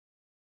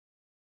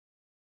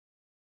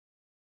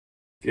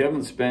If you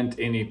haven't spent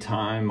any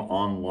time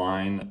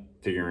online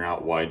figuring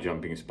out why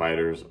jumping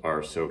spiders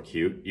are so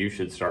cute, you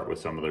should start with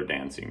some of their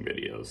dancing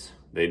videos.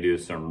 They do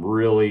some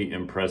really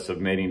impressive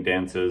mating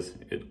dances.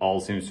 It all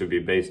seems to be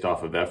based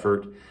off of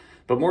effort.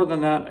 But more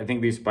than that, I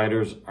think these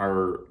spiders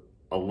are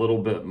a little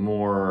bit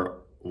more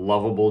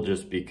lovable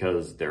just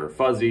because they're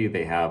fuzzy.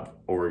 They have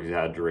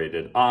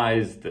over-exaggerated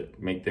eyes that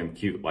make them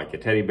cute like a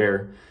teddy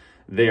bear.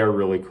 They are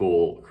really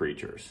cool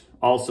creatures.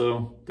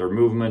 Also, their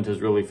movement is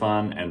really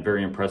fun and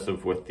very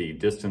impressive with the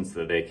distance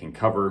that they can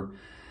cover.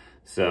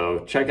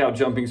 So check out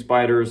jumping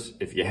spiders.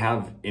 If you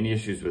have any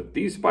issues with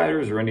these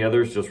spiders or any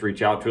others, just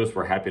reach out to us.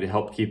 We're happy to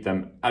help keep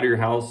them out of your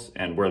house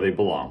and where they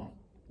belong.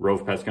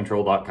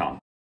 rovepestcontrol.com.